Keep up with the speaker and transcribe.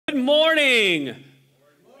Good morning.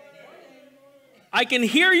 I can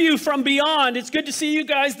hear you from beyond. It's good to see you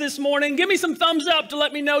guys this morning. Give me some thumbs up to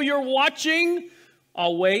let me know you're watching.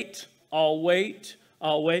 I'll wait.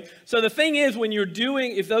 So the thing is, when you're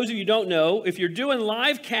doing, if those of you don't know, if you're doing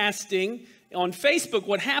live casting on Facebook,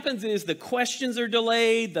 what happens is the questions are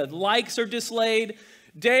delayed, the likes are delayed.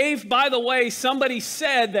 Dave, by the way, somebody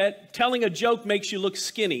said that telling a joke makes you look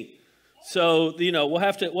skinny. So, you know, we'll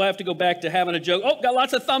have to go back to having a joke. Oh, got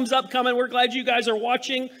lots of thumbs up coming. We're glad you guys are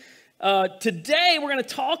watching. Today, we're going to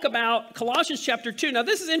talk about Colossians chapter 2. Now,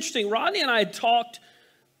 this is interesting. Rodney and I had talked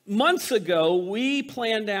months ago. We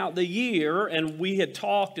planned out the year, and we had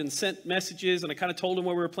talked and sent messages, and I kind of told him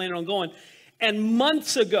where we were planning on going. And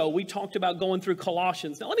months ago, we talked about going through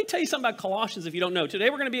Colossians. Now, let me tell you something about Colossians if you don't know.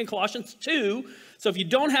 Today, we're going to be in Colossians 2. So if you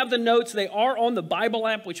don't have the notes, they are on the Bible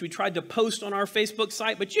app, which we tried to post on our Facebook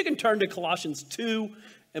site. But you can turn to Colossians 2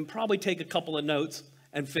 and probably take a couple of notes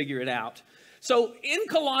and figure it out. So in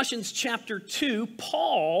Colossians chapter 2,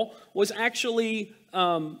 Paul was actually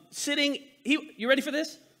sitting. You ready for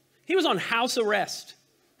this? He was on house arrest.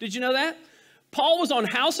 Did you know that? Paul was on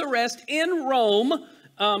house arrest in Rome.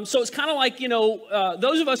 So it's kind of like, you know,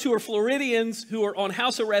 those of us who are Floridians who are on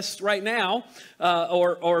house arrest right now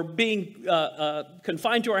or being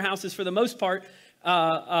confined to our houses for the most part,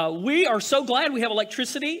 we are so glad we have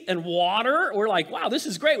electricity and water. We're like, wow, this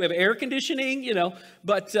is great. We have air conditioning, you know,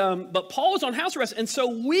 but Paul was on house arrest. And so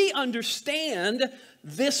we understand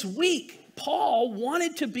this week, Paul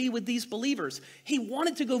wanted to be with these believers. He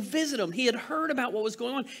wanted to go visit them. He had heard about what was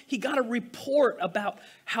going on. He got a report about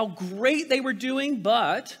how great they were doing,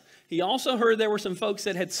 but he also heard there were some folks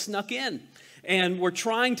that had snuck in and were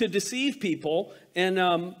trying to deceive people. And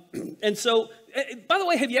so, by the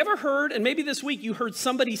way, have you ever heard, and maybe this week you heard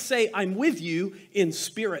somebody say, I'm with you in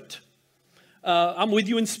spirit. I'm with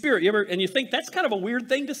you in spirit. And you think that's kind of a weird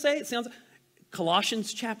thing to say? It sounds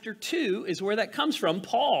Colossians chapter 2 is where that comes from.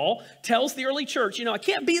 Paul tells the early church, you know, I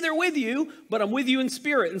can't be there with you, but I'm with you in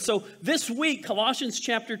spirit. And so this week, Colossians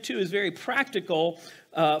chapter 2 is very practical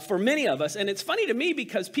for many of us. And it's funny to me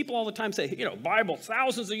because people all the time say, you know, Bible,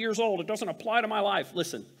 thousands of years old, it doesn't apply to my life.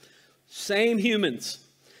 Listen, same humans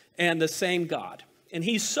and the same God. And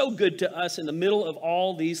he's so good to us in the middle of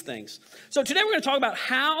all these things. So today we're going to talk about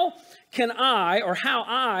how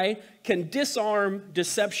I can disarm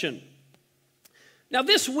deception. Now,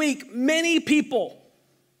 this week, many people,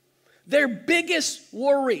 their biggest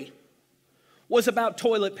worry was about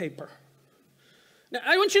toilet paper. Now,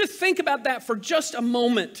 I want you to think about that for just a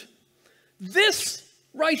moment. This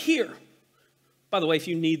right here, by the way, if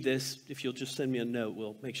you need this, if you'll just send me a note,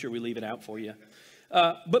 we'll make sure we leave it out for you.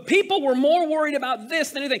 But people were more worried about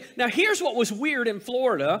this than anything. Now, here's what was weird in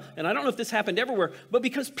Florida, and I don't know if this happened everywhere, but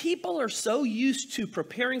because people are so used to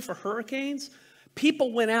preparing for hurricanes,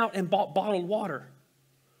 people went out and bought bottled water.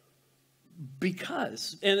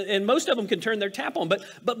 Because, and most of them can turn their tap on,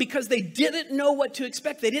 but because they didn't know what to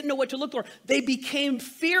expect, they didn't know what to look for, they became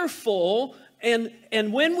fearful. And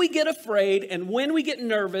when we get afraid and when we get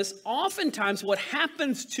nervous, oftentimes what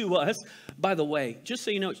happens to us, by the way, just so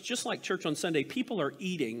you know, it's just like church on Sunday, people are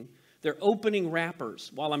eating, they're opening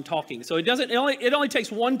wrappers while I'm talking. So it only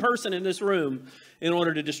takes one person in this room in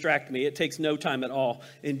order to distract me. It takes no time at all.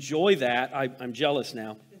 Enjoy that. I'm jealous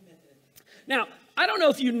now. Now, I don't know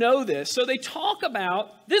if you know this. So they talk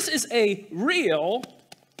about, this is a real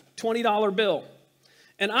 $20 bill.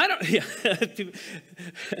 And I don't, yeah,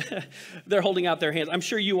 they're holding out their hands. I'm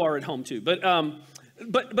sure you are at home too.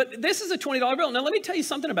 But this is a $20 bill. Now, let me tell you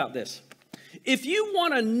something about this. If you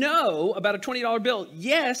want to know about a $20 bill,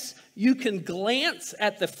 yes, you can glance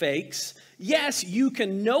at the fakes. Yes, you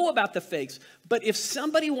can know about the fakes. But if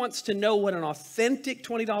somebody wants to know what an authentic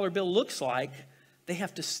 $20 bill looks like, they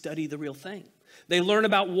have to study the real thing. They learn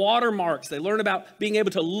about watermarks. They learn about being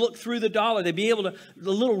able to look through the dollar. They be able to,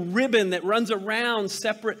 the little ribbon that runs around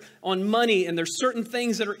separate on money, and there's certain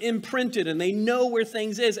things that are imprinted, and they know where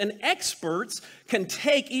things is. And experts can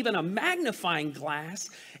take even a magnifying glass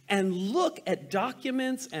and look at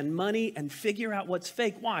documents and money and figure out what's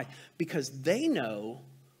fake. Why? Because they know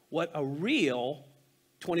what a real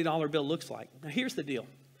 $20 bill looks like. Now, here's the deal.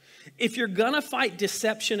 If you're going to fight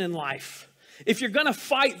deception in life, if you're going to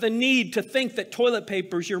fight the need to think that toilet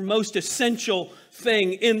paper is your most essential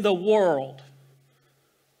thing in the world,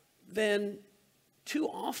 then too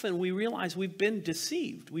often we realize we've been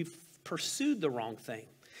deceived. We've pursued the wrong thing.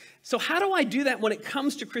 So how do I do that when it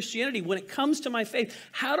comes to Christianity, when it comes to my faith?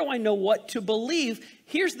 How do I know what to believe?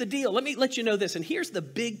 Here's the deal. Let me let you know this. And here's the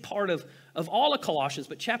big part of all of Colossians,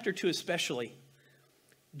 but chapter 2 especially.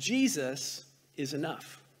 Jesus is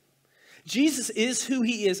enough. Jesus is who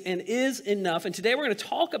he is and is enough. And today we're going to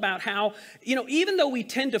talk about how, even though we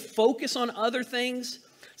tend to focus on other things,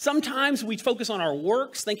 sometimes we focus on our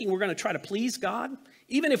works, thinking we're going to try to please God.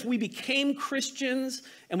 Even if we became Christians,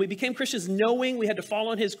 and we became Christians knowing we had to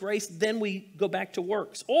follow in his grace, then we go back to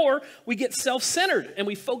works. Or we get self-centered and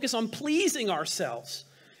we focus on pleasing ourselves.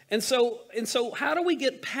 And so how do we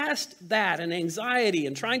get past that and anxiety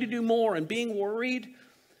and trying to do more and being worried?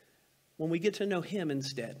 When we get to know him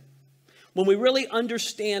instead. When we really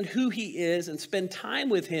understand who he is and spend time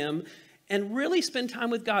with him and really spend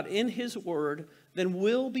time with God in his word, then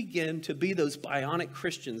we'll begin to be those bionic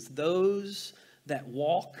Christians, those that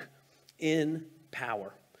walk in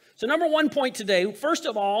power. So number one point today, first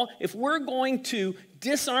of all, if we're going to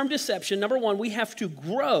disarm deception, number one, we have to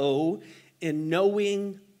grow in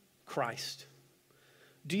knowing Christ.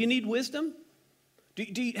 Do you need wisdom?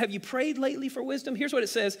 Have you prayed lately for wisdom? Here's what it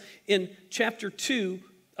says in chapter 2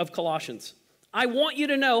 of Colossians. I want you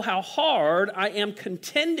to know how hard I am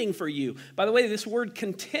contending for you. By the way, this word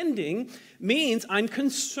contending means I'm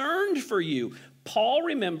concerned for you. Paul,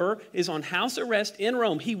 remember, is on house arrest in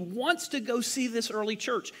Rome. He wants to go see this early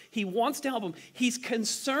church. He wants to help them. He's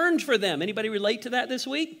concerned for them. Anybody relate to that this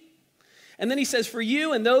week? And then he says, for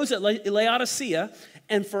you and those at Laodicea,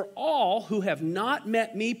 and for all who have not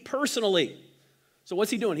met me personally. So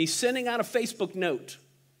what's he doing? He's sending out a Facebook note,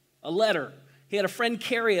 a letter. He had a friend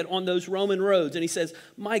carry it on those Roman roads. And he says,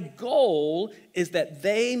 my goal is that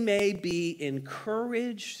they may be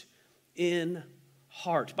encouraged in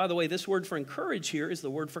heart. By the way, this word for encourage here is the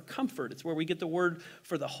word for comfort. It's where we get the word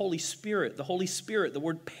for the Holy Spirit. The Holy Spirit, the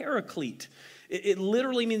word paraclete. It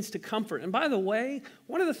literally means to comfort. And by the way,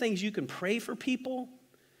 one of the things you can pray for people,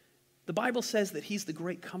 the Bible says that he's the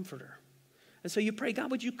great comforter. And so you pray,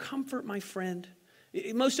 God, would you comfort my friend?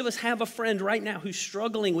 Most of us have a friend right now who's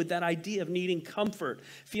struggling with that idea of needing comfort,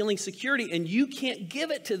 feeling security, and you can't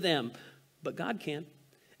give it to them, but God can.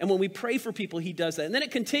 And when we pray for people, he does that. And then it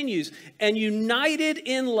continues, and united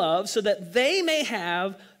in love so that they may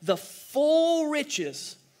have the full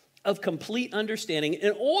riches of complete understanding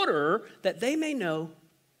in order that they may know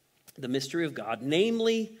the mystery of God,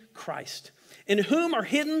 namely Christ, in whom are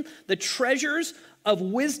hidden the treasures of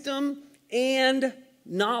wisdom and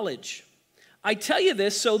knowledge. I tell you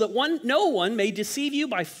this so that no one may deceive you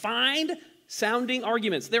by fine-sounding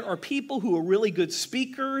arguments. There are people who are really good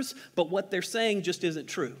speakers, but what they're saying just isn't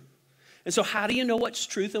true. And so how do you know what's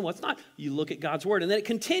truth and what's not? You look at God's word. And then it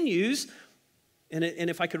continues, and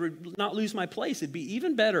if I could not lose my place, it'd be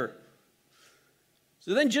even better.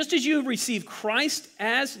 So then just as you have received Christ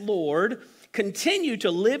as Lord, continue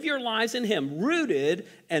to live your lives in him, rooted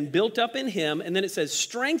and built up in him. And then it says,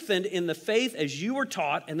 strengthened in the faith as you were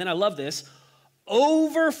taught. And then I love this,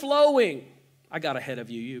 overflowing. I got ahead of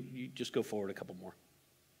you. You just go forward a couple more.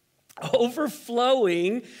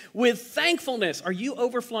 Overflowing with thankfulness. Are you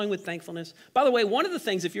overflowing with thankfulness? By the way, one of the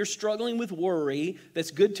things, if you're struggling with worry,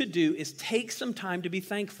 that's good to do is take some time to be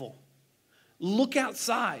thankful. Look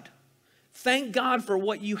outside. Thank God for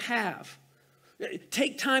what you have.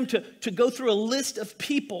 Take time to go through a list of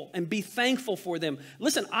people and be thankful for them.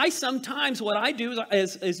 Listen, what I do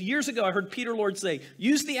is, as years ago I heard Peter Lord say,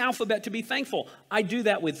 use the alphabet to be thankful. I do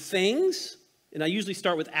that with things, and I usually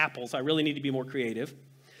start with apples. I really need to be more creative.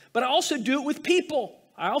 But I also do it with people.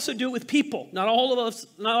 Not all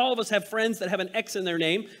of us have friends that have an X in their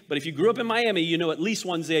name, but if you grew up in Miami, you know at least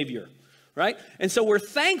one Xavier, right? And so we're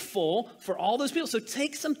thankful for all those people. So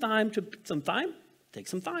take some time to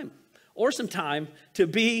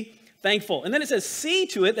be thankful. And then it says, see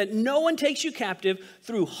to it that no one takes you captive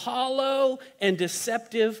through hollow and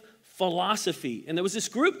deceptive philosophy. And there was this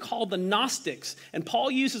group called the Gnostics, and Paul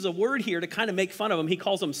uses a word here to kind of make fun of them. He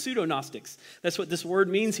calls them pseudo-Gnostics. That's what this word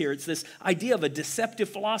means here. It's this idea of a deceptive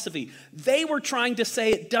philosophy. They were trying to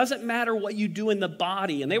say it doesn't matter what you do in the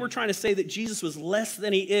body, and they were trying to say that Jesus was less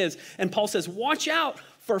than he is. And Paul says, watch out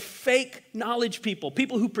for fake knowledge people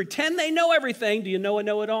who pretend they know everything. Do you know a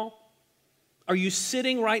know-it-all? Are you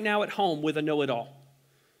sitting right now at home with a know-it-all?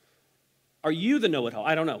 Are you the know-it-all?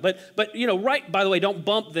 I don't know. But right, by the way, don't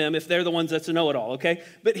bump them if they're the ones that's a know-it-all, okay?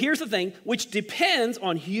 But here's the thing, which depends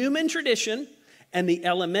on human tradition and the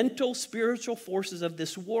elemental spiritual forces of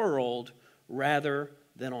this world rather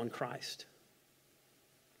than on Christ.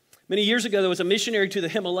 Many years ago, there was a missionary to the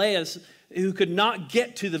Himalayas who could not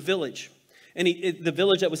get to the village. And the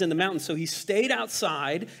village that was in the mountains. So he stayed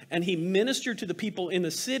outside and he ministered to the people in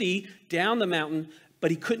the city down the mountain,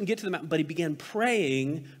 but he couldn't get to the mountain. But he began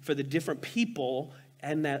praying for the different people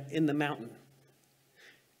in the mountain.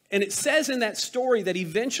 And it says in that story that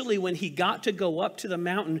eventually when he got to go up to the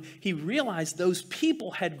mountain, he realized those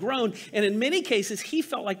people had grown. And in many cases, he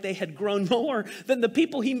felt like they had grown more than the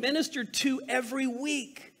people he ministered to every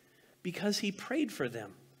week because he prayed for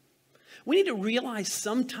them. We need to realize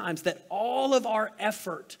sometimes that all of our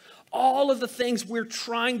effort, all of the things we're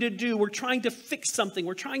trying to do, we're trying to fix something,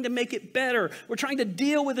 we're trying to make it better, we're trying to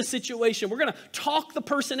deal with a situation, we're going to talk the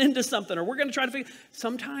person into something, or we're going to try to figure.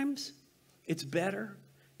 Sometimes it's better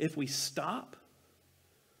if we stop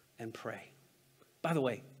and pray. By the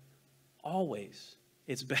way, always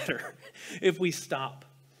it's better if we stop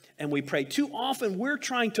and we pray. Too often we're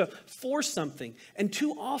trying to force something, and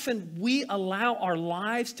too often we allow our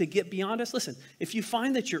lives to get beyond us. Listen, if you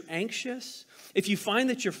find that you're anxious, if you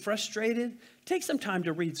find that you're frustrated, take some time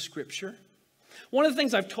to read Scripture. One of the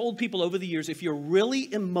things I've told people over the years, if you're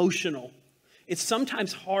really emotional, it's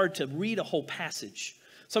sometimes hard to read a whole passage.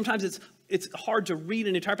 Sometimes it's hard to read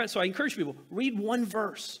an entire passage. So I encourage people, read one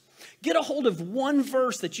verse. Get a hold of one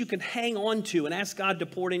verse that you can hang on to and ask God to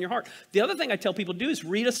pour it in your heart. The other thing I tell people to do is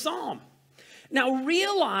read a psalm. Now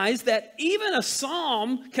realize that even a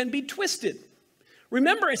psalm can be twisted.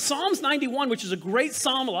 Remember, Psalms 91, which is a great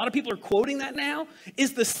psalm, a lot of people are quoting that now,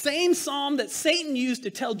 is the same psalm that Satan used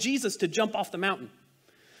to tell Jesus to jump off the mountain.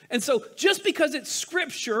 And so just because it's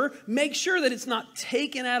scripture, make sure that it's not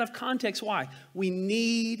taken out of context. Why? We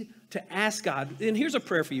need to ask God. And here's a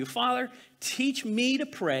prayer for you. Father, teach me to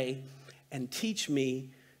pray and teach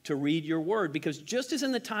me to read your word. Because just as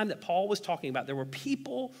in the time that Paul was talking about, there were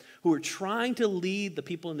people who were trying to lead the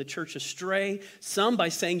people in the church astray. Some by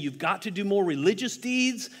saying you've got to do more religious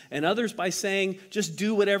deeds, and others by saying just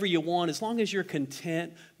do whatever you want as long as you're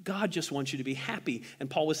content. God just wants you to be happy. And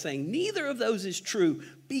Paul was saying neither of those is true.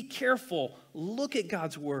 Be careful. Look at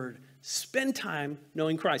God's word. Spend time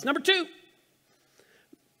knowing Christ. Number two,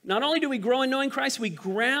 not only do we grow in knowing Christ, we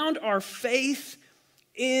ground our faith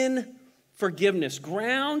in forgiveness.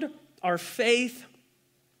 Ground our faith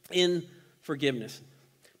in forgiveness.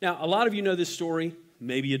 Now, a lot of you know this story.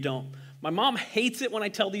 Maybe you don't. My mom hates it when I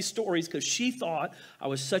tell these stories because she thought I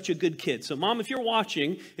was such a good kid. So, Mom, if you're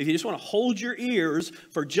watching, if you just want to hold your ears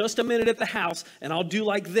for just a minute at the house, and I'll do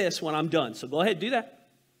like this when I'm done. So go ahead, do that.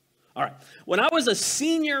 All right. When I was a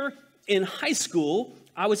senior in high school,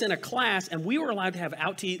 I was in a class, and we were allowed to have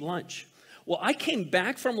out to eat lunch. Well, I came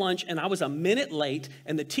back from lunch, and I was a minute late,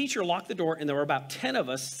 and the teacher locked the door, and there were about 10 of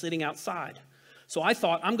us sitting outside. So I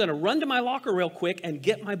thought, I'm going to run to my locker real quick and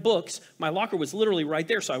get my books. My locker was literally right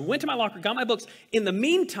there. So I went to my locker, got my books. In the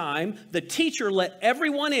meantime, the teacher let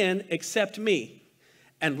everyone in except me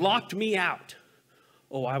and locked me out.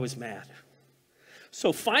 Oh, I was mad.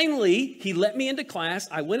 So finally, he let me into class.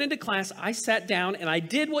 I went into class. I sat down, and I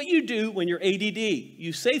did what you do when you're ADD.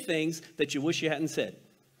 You say things that you wish you hadn't said.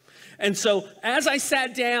 And so as I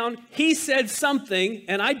sat down, he said something,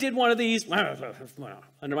 and I did one of these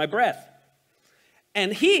under my breath.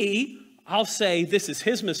 And I'll say this is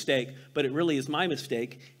his mistake, but it really is my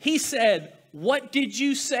mistake. He said, "What did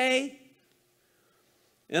you say?"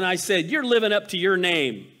 And I said, "You're living up to your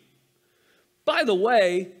name." By the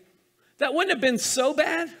way, that wouldn't have been so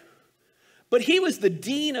bad, but he was the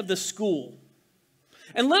dean of the school.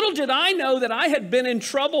 And little did I know that I had been in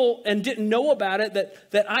trouble and didn't know about it,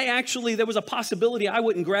 that there was a possibility I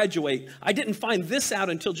wouldn't graduate. I didn't find this out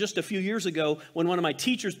until just a few years ago when one of my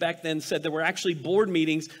teachers back then said there were actually board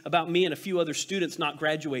meetings about me and a few other students not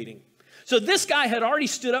graduating. So this guy had already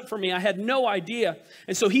stood up for me. I had no idea.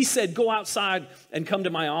 And so he said, "Go outside and come to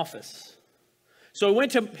my office." So I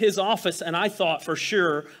went to his office, and I thought for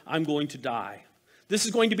sure I'm going to die. This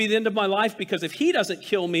is going to be the end of my life because if he doesn't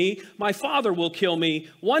kill me, my father will kill me.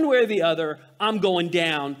 One way or the other, I'm going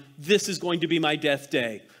down. This is going to be my death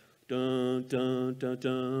day. Dun, dun, dun,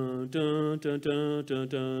 dun, dun, dun, dun, dun,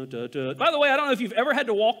 dun, dun, dun. By the way, I don't know if you've ever had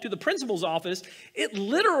to walk to the principal's office. It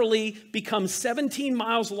literally becomes 17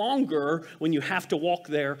 miles longer when you have to walk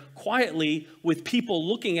there quietly with people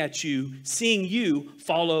looking at you, seeing you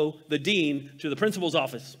follow the dean to the principal's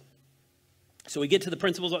office. So we get to the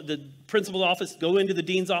principal's office, go into the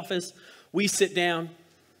dean's office. We sit down.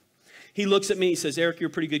 He looks at me. He says, "Eric, you're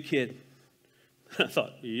a pretty good kid." I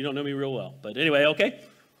thought, you don't know me real well. But anyway, okay.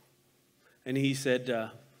 And he said,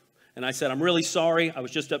 and I said, "I'm really sorry. I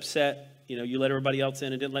was just upset. You let everybody else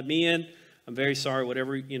in and didn't let me in. I'm very sorry.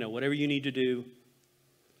 Whatever you need to do."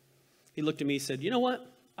 He looked at me and said, "You know what?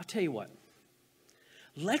 I'll tell you what.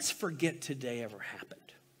 Let's forget today ever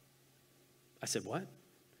happened." I said, "What?"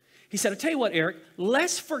 He said, "I'll tell you what, Eric,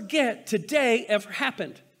 let's forget today ever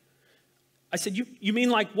happened." I said, you mean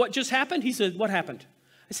like what just happened? He said, "What happened?"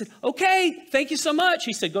 I said, "Okay, thank you so much."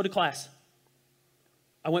 He said, "Go to class."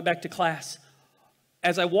 I went back to class.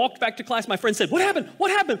 As I walked back to class, my friend said, what happened?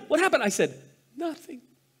 What happened? What happened? I said, nothing.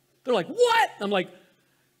 They're like, what? I'm like,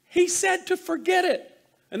 he said to forget it.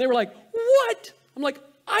 And they were like, what? I'm like,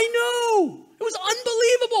 I know. It was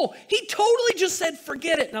unbelievable. He totally just said,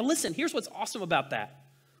 forget it. Now listen, here's what's awesome about that.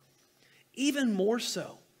 Even more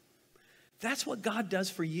so, that's what God does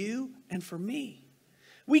for you and for me.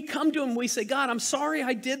 We come to him, we say, God, I'm sorry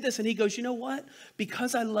I did this. And he goes, you know what?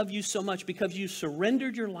 Because I love you so much, because you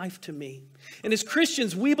surrendered your life to me. And as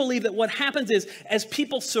Christians, we believe that what happens is, as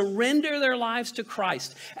people surrender their lives to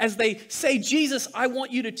Christ, as they say, Jesus, I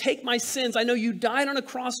want you to take my sins. I know you died on a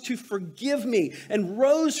cross to forgive me and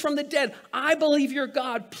rose from the dead. I believe you're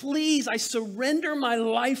God. Please, I surrender my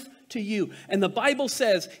life to you. And the Bible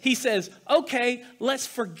says, he says, okay, let's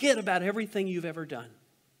forget about everything you've ever done.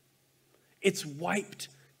 It's wiped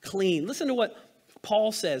clean. Listen to what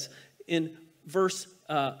Paul says in verse,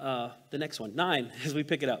 the next one, 9, as we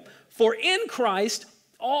pick it up. For in Christ,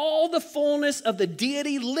 all the fullness of the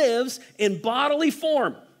deity lives in bodily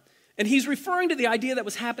form. And he's referring to the idea that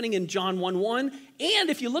was happening in John 1:1. And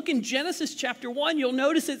if you look in Genesis chapter 1, you'll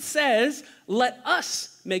notice it says, let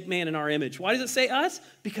us make man in our image. Why does it say us?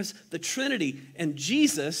 Because the Trinity and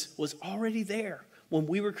Jesus was already there. When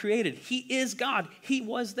we were created, he is God. He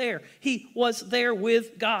was there. He was there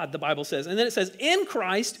with God, the Bible says. And then it says, in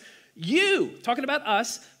Christ, you, talking about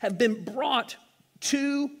us, have been brought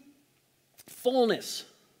to fullness.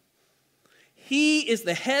 He is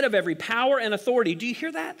the head of every power and authority. Do you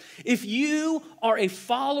hear that? If you are a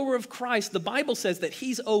follower of Christ, the Bible says that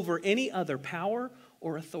he's over any other power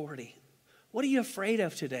or authority. What are you afraid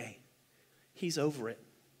of today? He's over it.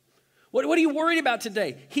 What are you worried about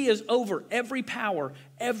today? He is over every power,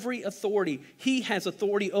 every authority. He has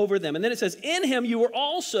authority over them. And then it says, in him you were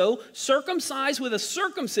also circumcised with a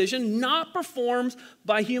circumcision not performed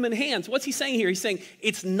by human hands. What's he saying here? He's saying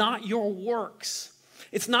it's not your works.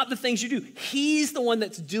 It's not the things you do. He's the one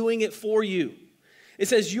that's doing it for you. It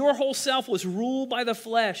says your whole self was ruled by the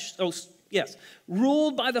flesh. Oh, yes.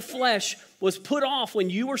 Ruled by the flesh was put off when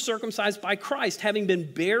you were circumcised by Christ, having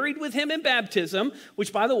been buried with him in baptism,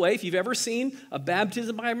 which, by the way, if you've ever seen a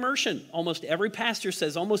baptism by immersion, almost every pastor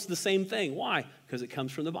says almost the same thing. Why? Because it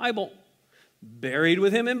comes from the Bible. Buried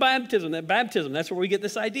with him in baptism. That's where we get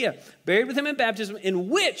this idea. Buried with him in baptism, in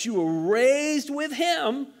which you were raised with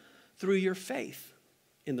him through your faith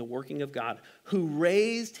in the working of God, who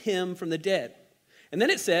raised him from the dead. And then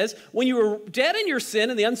it says, when you were dead in your sin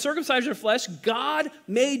and the uncircumcised of your flesh, God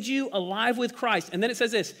made you alive with Christ. And then it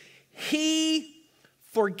says this, he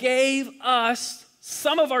forgave us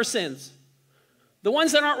some of our sins. The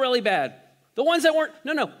ones that aren't really bad. The ones that weren't,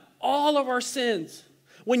 no, all of our sins.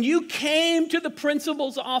 When you came to the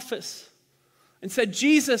principal's office and said,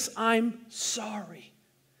 Jesus, I'm sorry.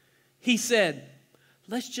 He said,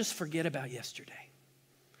 let's just forget about yesterday.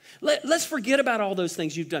 Let's forget about all those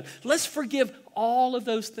things you've done. Let's forgive all of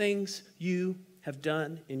those things you have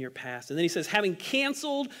done in your past. And then he says, having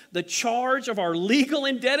canceled the charge of our legal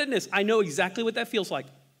indebtedness. I know exactly what that feels like.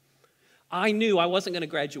 I knew I wasn't going to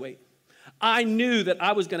graduate. I knew that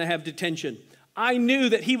I was going to have detention. I knew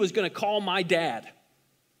that he was going to call my dad.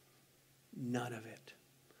 None of it.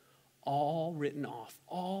 All written off.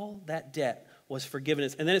 All that debt was forgiven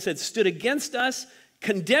us. And then it said, stood against us,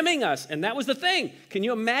 condemning us. And that was the thing. Can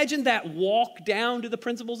you imagine that walk down to the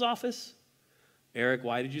principal's office? Eric,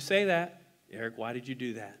 why did you say that? Eric, why did you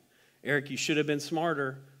do that? Eric, you should have been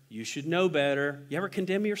smarter. You should know better. You ever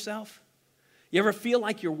condemn yourself? You ever feel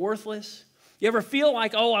like you're worthless? You ever feel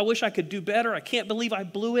like, oh, I wish I could do better. I can't believe I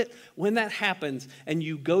blew it. When that happens and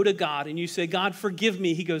you go to God and you say, God, forgive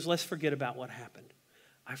me. He goes, let's forget about what happened.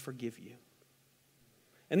 I forgive you.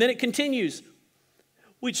 And then it continues,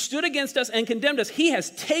 which stood against us and condemned us. He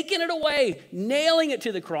has taken it away, nailing it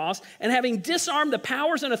to the cross, and having disarmed the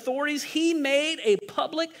powers and authorities, he made a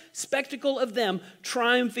public spectacle of them,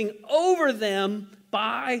 triumphing over them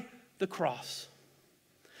by the cross.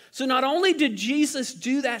 So not only did Jesus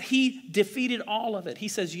do that, he defeated all of it. He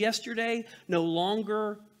says, yesterday no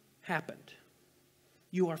longer happened.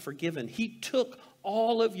 You are forgiven. He took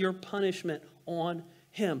all of your punishment on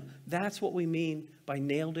him. That's what we mean by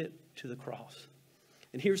nailed it to the cross.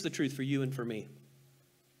 And here's the truth for you and for me.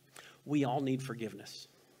 We all need forgiveness.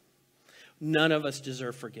 None of us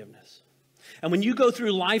deserve forgiveness. And when you go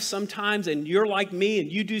through life sometimes and you're like me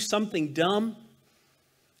and you do something dumb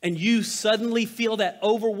and you suddenly feel that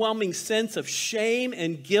overwhelming sense of shame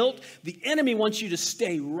and guilt, the enemy wants you to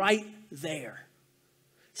stay right there.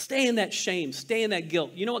 Stay in that shame, stay in that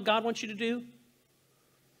guilt. You know what God wants you to do?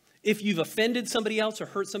 If you've offended somebody else or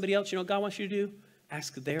hurt somebody else, you know what God wants you to do?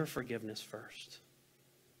 Ask their forgiveness first.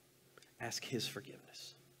 Ask his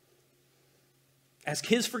forgiveness. Ask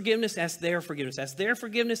his forgiveness, ask their forgiveness. Ask their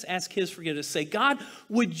forgiveness, ask his forgiveness. Say, God,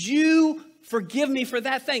 would you forgive me for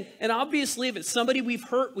that thing? And obviously, if it's somebody we've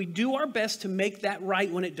hurt, we do our best to make that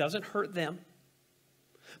right when it doesn't hurt them.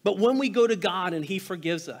 But when we go to God and he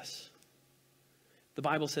forgives us, the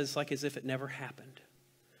Bible says it's like as if it never happened.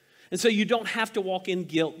 And so you don't have to walk in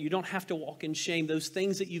guilt. You don't have to walk in shame. Those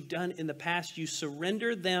things that you've done in the past, you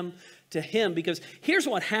surrender them to him. Because here's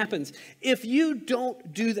what happens. If you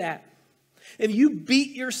don't do that, if you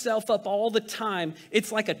beat yourself up all the time,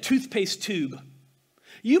 it's like a toothpaste tube.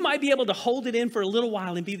 You might be able to hold it in for a little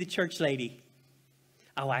while and be the church lady.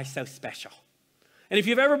 Oh, I'm so special. And if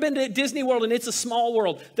you've ever been to Disney World and it's a small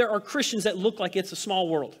world, there are Christians that look like it's a small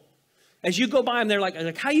world. As you go by them, they're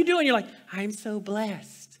like, how you doing? You're like, I'm so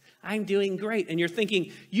blessed. I'm doing great. And you're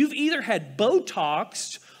thinking, you've either had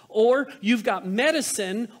Botox or you've got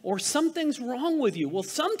medicine or something's wrong with you. Well,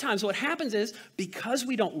 sometimes what happens is because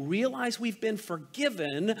we don't realize we've been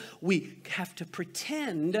forgiven, we have to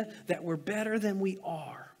pretend that we're better than we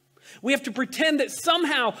are. We have to pretend that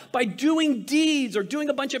somehow by doing deeds or doing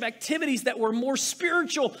a bunch of activities that we're more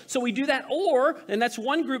spiritual. So we do that, or, and that's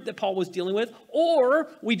one group that Paul was dealing with, or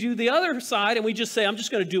we do the other side and we just say, I'm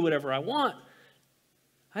just going to do whatever I want.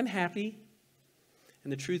 I'm happy.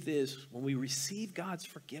 And the truth is, when we receive God's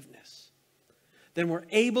forgiveness, then we're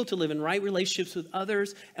able to live in right relationships with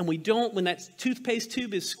others. And we don't, when that toothpaste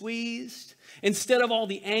tube is squeezed, instead of all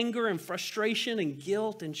the anger and frustration and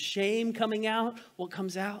guilt and shame coming out, what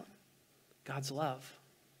comes out? God's love,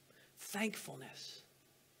 thankfulness.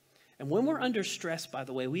 And when we're under stress, by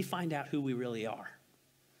the way, we find out who we really are.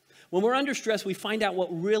 When we're under stress, we find out what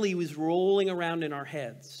really was rolling around in our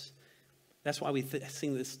heads. That's why we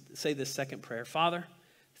say this second prayer. Father,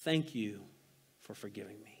 thank you for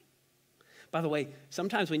forgiving me. By the way,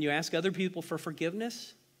 sometimes when you ask other people for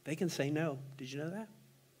forgiveness, they can say no. Did you know that?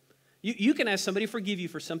 You can ask somebody to forgive you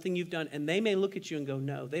for something you've done, and they may look at you and go,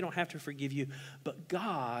 no, they don't have to forgive you. But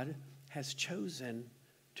God has chosen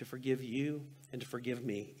to forgive you and to forgive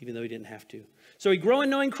me, even though he didn't have to. So we grow in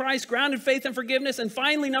knowing Christ, grounded faith and forgiveness. And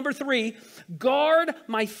finally, number 3, guard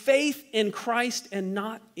my faith in Christ and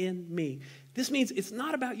not in me. This means it's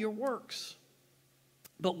not about your works.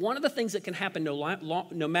 But one of the things that can happen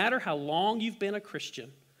no matter how long you've been a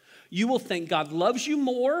Christian, you will think God loves you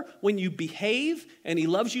more when you behave, and he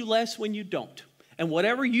loves you less when you don't. And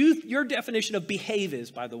whatever your definition of behave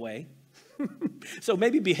is, by the way, so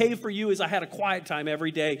maybe behave for you is I had a quiet time every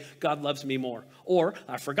day, God loves me more. Or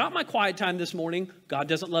I forgot my quiet time this morning, God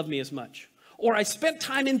doesn't love me as much. Or I spent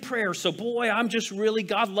time in prayer, so boy,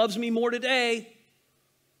 God loves me more today.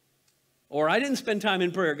 Or I didn't spend time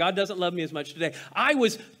in prayer, God doesn't love me as much today. I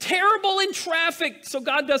was terrible in traffic, so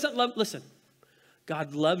God doesn't love, listen,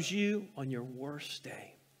 God loves you on your worst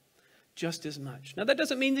day just as much. Now that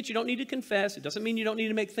doesn't mean that you don't need to confess, it doesn't mean you don't need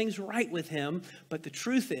to make things right with him, but the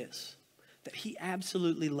truth is, that he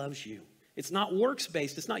absolutely loves you. It's not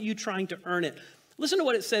works-based. It's not you trying to earn it. Listen to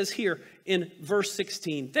what it says here in verse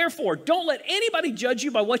 16. Therefore, don't let anybody judge you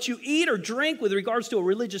by what you eat or drink with regards to a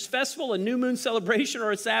religious festival, a new moon celebration, or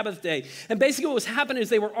a Sabbath day. And basically what was happening is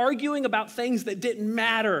they were arguing about things that didn't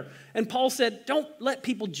matter. And Paul said, don't let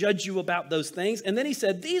people judge you about those things. And then he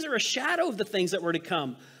said, these are a shadow of the things that were to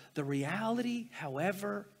come. The reality,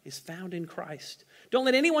 however, is found in Christ. Don't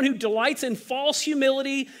let anyone who delights in false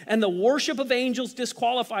humility and the worship of angels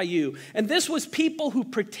disqualify you. And this was people who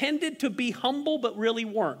pretended to be humble but really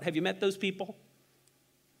weren't. Have you met those people?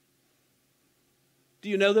 Do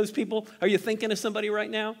you know those people? Are you thinking of somebody right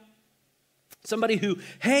now? Somebody who,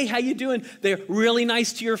 hey, how you doing? They're really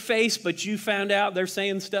nice to your face, but you found out they're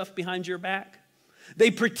saying stuff behind your back.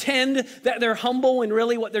 They pretend that they're humble when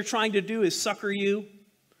really what they're trying to do is sucker you.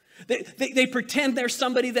 They pretend they're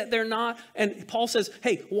somebody that they're not. And Paul says,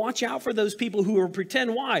 hey, watch out for those people who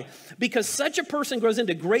pretend. Why? Because such a person goes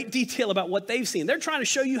into great detail about what they've seen. They're trying to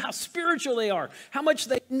show you how spiritual they are, how much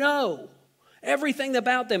they know, everything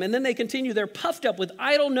about them. And then they continue. They're puffed up with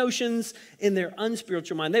idle notions in their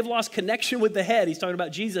unspiritual mind. They've lost connection with the head. He's talking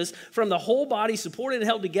about Jesus. From the whole body, supported and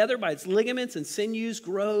held together by its ligaments and sinews,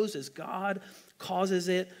 grows as God causes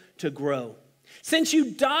it to grow. Since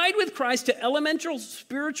you died with Christ to elemental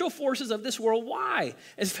spiritual forces of this world, why?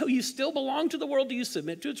 As though you still belong to the world, do you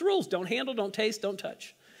submit to its rules? Don't handle, don't taste, don't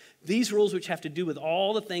touch. These rules, which have to do with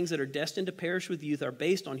all the things that are destined to perish with youth, are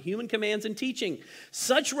based on human commands and teaching.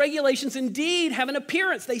 Such regulations indeed have an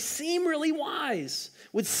appearance. They seem really wise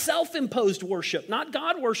with self-imposed worship, not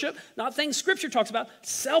God worship, not things Scripture talks about,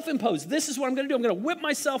 self-imposed. This is what I'm going to do. I'm going to whip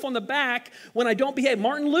myself on the back when I don't behave.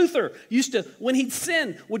 Martin Luther used to, when he'd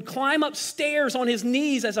sin, would climb upstairs on his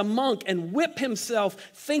knees as a monk and whip himself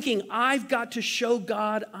thinking, I've got to show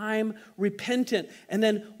God I'm repentant. And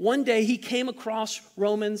then one day he came across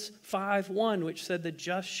Romans 5:1, which said, the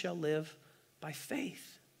just shall live by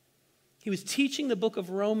faith. He was teaching the book of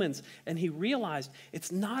Romans, and he realized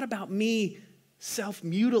it's not about me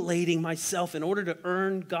self-mutilating myself in order to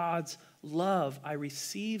earn God's love. I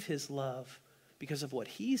receive his love because of what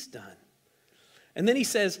he's done. And then he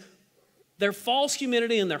says, their false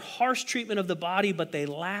humility and their harsh treatment of the body, but they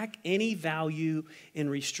lack any value in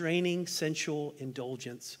restraining sensual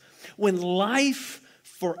indulgence. When life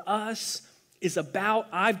for us is about,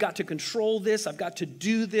 I've got to control this, I've got to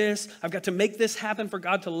do this, I've got to make this happen for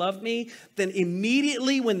God to love me, then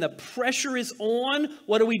immediately when the pressure is on,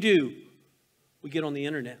 what do? We get on the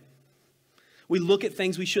internet. We look at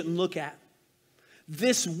things we shouldn't look at.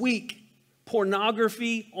 This week,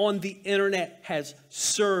 pornography on the internet has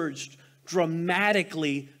surged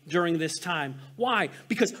dramatically during this time. Why?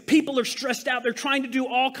 Because people are stressed out. They're trying to do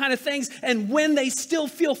all kinds of things. And when they still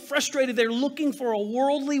feel frustrated, they're looking for a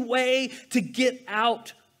worldly way to get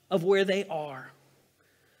out of where they are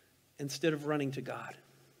instead of running to God.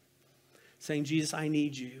 Saying, Jesus, I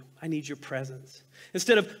need you. I need your presence.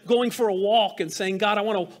 Instead of going for a walk and saying, God, I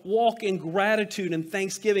want to walk in gratitude and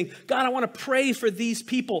thanksgiving. God, I want to pray for these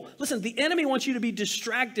people. Listen, the enemy wants you to be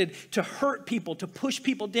distracted, to hurt people, to push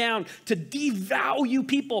people down, to devalue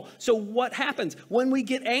people. So what happens? When we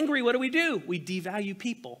get angry, what do? We devalue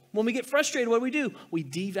people. When we get frustrated, what do? We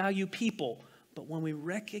devalue people. But when we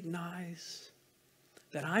recognize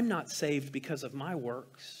that I'm not saved because of my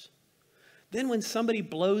works, then when somebody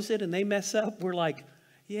blows it and they mess up, we're like,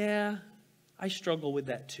 yeah, I struggle with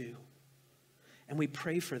that too. And we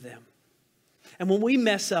pray for them. And when we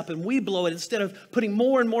mess up and we blow it, instead of putting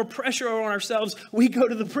more and more pressure on ourselves, we go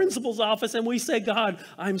to the principal's office and we say, God,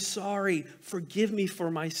 I'm sorry. Forgive me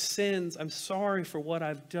for my sins. I'm sorry for what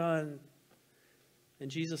I've done.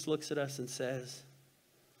 And Jesus looks at us and says,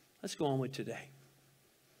 let's go on with today.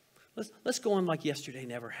 Let's go on like yesterday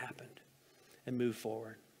never happened and move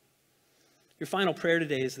forward. Your final prayer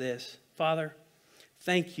today is this. Father,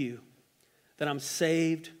 thank you that I'm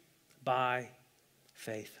saved by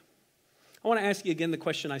faith. I want to ask you again the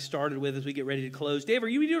question I started with as we get ready to close. Dave, are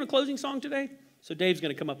you doing a closing song today? So Dave's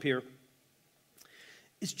going to come up here.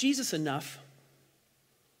 Is Jesus enough?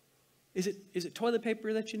 Is it toilet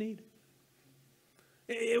paper that you need?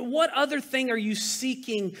 What other thing are you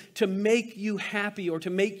seeking to make you happy or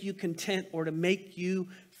to make you content or to make you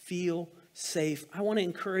feel safe? I want to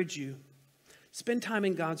encourage you. Spend time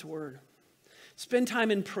in God's word. Spend time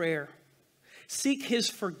in prayer. Seek his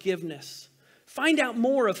forgiveness. Find out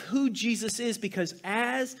more of who Jesus is, because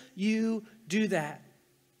as you do that,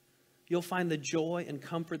 you'll find the joy and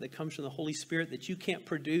comfort that comes from the Holy Spirit that you can't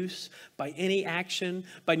produce by any action,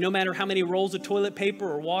 by no matter how many rolls of toilet paper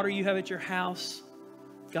or water you have at your house.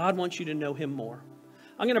 God wants you to know him more.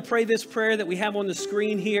 I'm going to pray this prayer that we have on the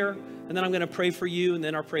screen here, and then I'm going to pray for you, and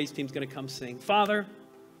then our praise team's going to come sing. Father,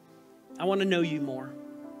 I want to know you more.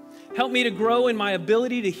 Help me to grow in my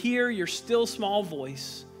ability to hear your still small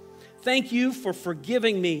voice. Thank you for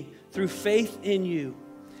forgiving me through faith in you.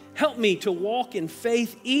 Help me to walk in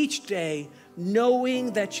faith each day,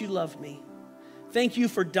 knowing that you love me. Thank you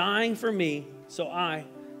for dying for me so I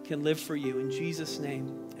can live for you. In Jesus'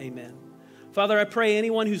 name, amen. Father, I pray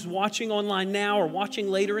anyone who's watching online now or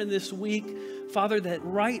watching later in this week, Father, that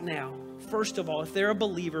right now, first of all, if they're a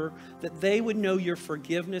believer, that they would know your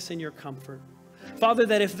forgiveness and your comfort. Father,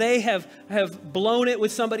 that if they have blown it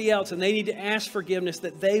with somebody else and they need to ask forgiveness,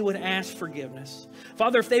 that they would ask forgiveness.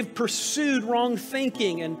 Father, if they've pursued wrong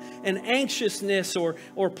thinking and anxiousness or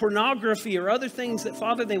pornography or other things, that,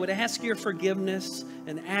 Father, they would ask your forgiveness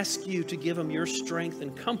and ask you to give them your strength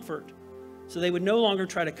and comfort, so they would no longer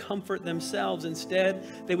try to comfort themselves.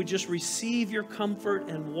 Instead, they would just receive your comfort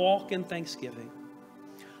and walk in thanksgiving.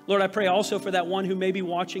 Lord, I pray also for that one who may be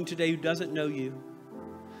watching today who doesn't know you.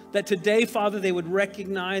 That today, Father, they would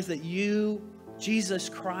recognize that you, Jesus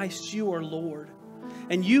Christ, you are Lord.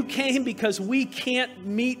 And you came because we can't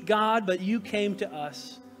meet God, but you came to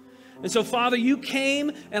us. And so, Father, you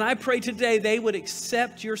came, and I pray today they would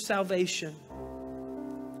accept your salvation.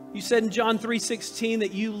 You said in John 3:16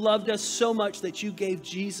 that you loved us so much that you gave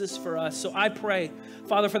Jesus for us. So I pray,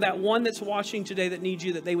 Father, for that one that's watching today that needs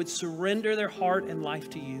you, that they would surrender their heart and life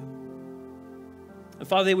to you. And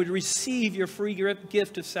Father, they would receive your free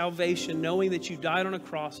gift of salvation, knowing that you died on a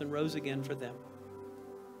cross and rose again for them.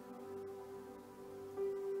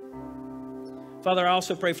 Father, I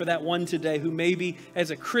also pray for that one today who maybe as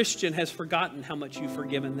a Christian has forgotten how much you've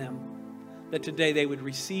forgiven them, that today they would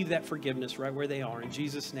receive that forgiveness right where they are. In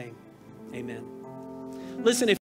Jesus' name, amen. Listen, if